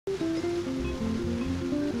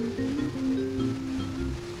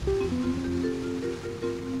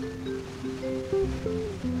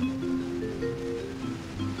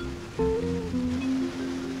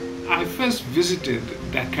first visited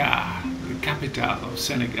Dakar, the capital of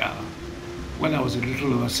Senegal, when I was a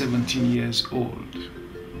little over 17 years old.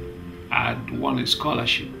 I had won a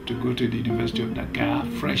scholarship to go to the University of Dakar,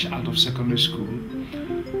 fresh out of secondary school.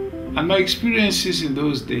 And my experiences in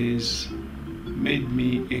those days made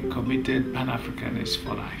me a committed Pan-Africanist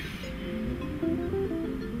for life.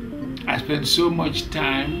 I spent so much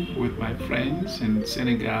time with my friends in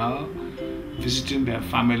Senegal, visiting their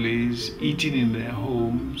families, eating in their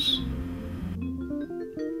homes.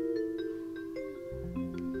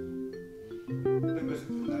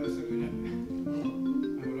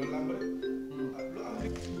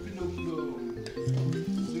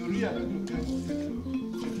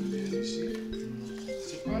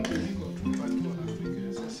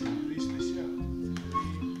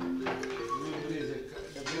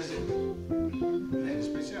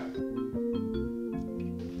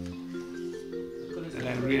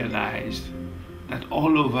 I realized that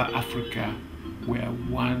all over Africa were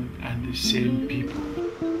one and the same people.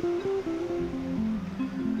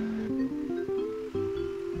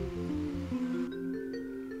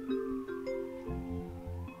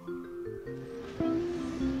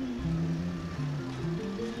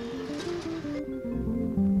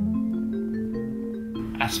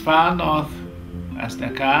 As far north as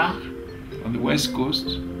Dakar on the west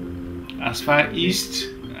coast, as far east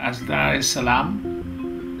as Dar es Salaam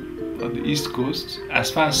on the east coast, as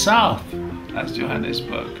far south as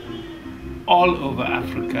Johannesburg, all over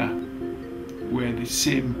Africa were the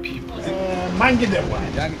same people.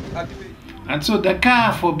 And so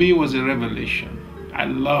Dakar for me was a revelation. I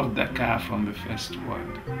loved Dakar from the first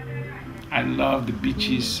word. I loved the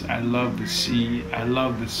beaches, I loved the sea, I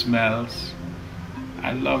loved the smells,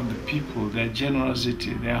 I loved the people, their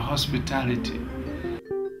generosity, their hospitality.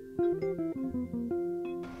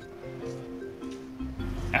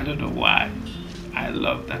 I don't know why. I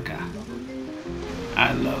love Dakar.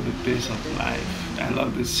 I love the pace of life. I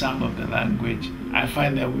love the sound of the language. I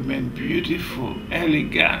find their women beautiful,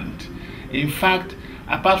 elegant. In fact,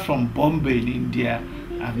 apart from Bombay in India,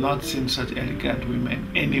 I've not seen such elegant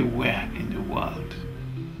women anywhere in the world.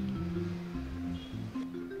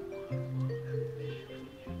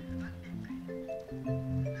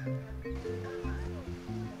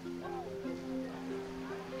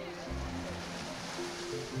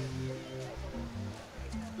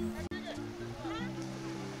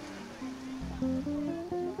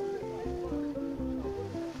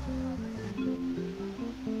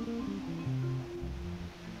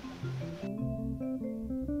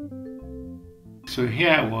 So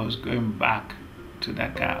here I was going back to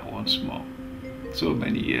Dakar once more, so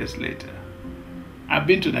many years later. I've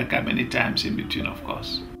been to Dakar many times in between, of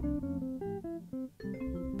course.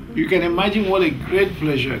 You can imagine what a great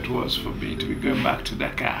pleasure it was for me to be going back to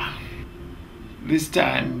Dakar. This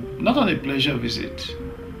time, not on a pleasure visit,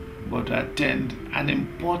 but to attend an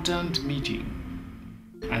important meeting.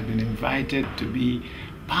 I've been invited to be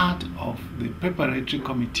part of the preparatory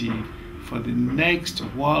committee for the next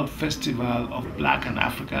World Festival of Black and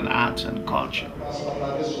African Arts and Culture.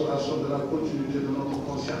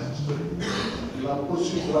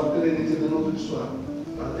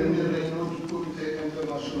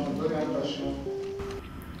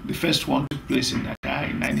 The first one took place in Dakar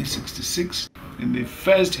in 1966, in the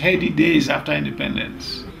first heady days after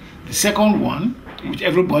independence. The second one, which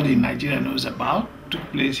everybody in Nigeria knows about, took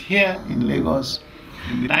place here in Lagos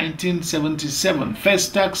in 1977,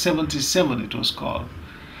 FESTAC77 it was called.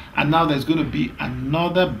 And now there's going to be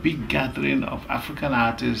another big gathering of African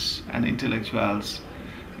artists and intellectuals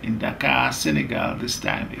in Dakar, Senegal this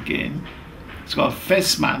time again. It's called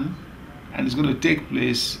FESMAN, and it's going to take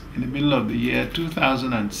place in the middle of the year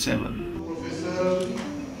 2007.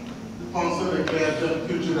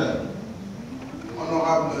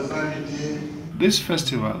 This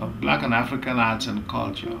festival of Black and African arts and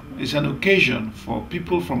culture is an occasion for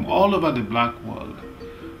people from all over the Black world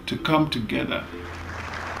to come together,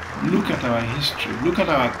 look at our history, look at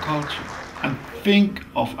our culture, and think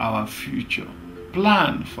of our future,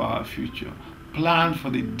 plan for our future, plan for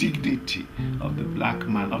the dignity of the Black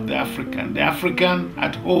man, of the African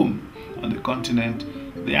at home on the continent,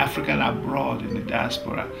 the African abroad in the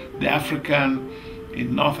diaspora, the African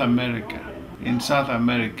in North America, in South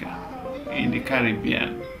America, in the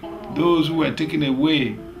Caribbean, those who were taken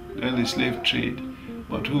away during the slave trade,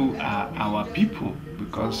 but who are our people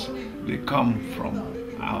because they come from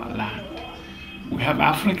our land. We have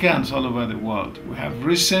Africans all over the world. We have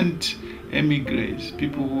recent emigres,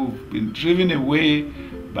 people who've been driven away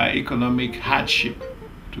by economic hardship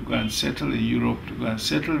to go and settle in Europe, to go and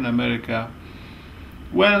settle in America.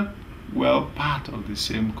 Well, well, part of the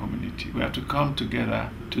same community. We have to come together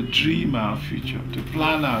to dream our future, to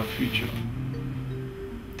plan our future,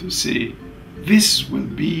 to say, this will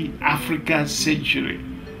be Africa's century.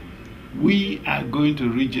 We are going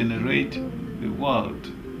to regenerate the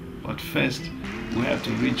world, but first we have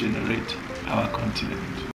to regenerate our continent.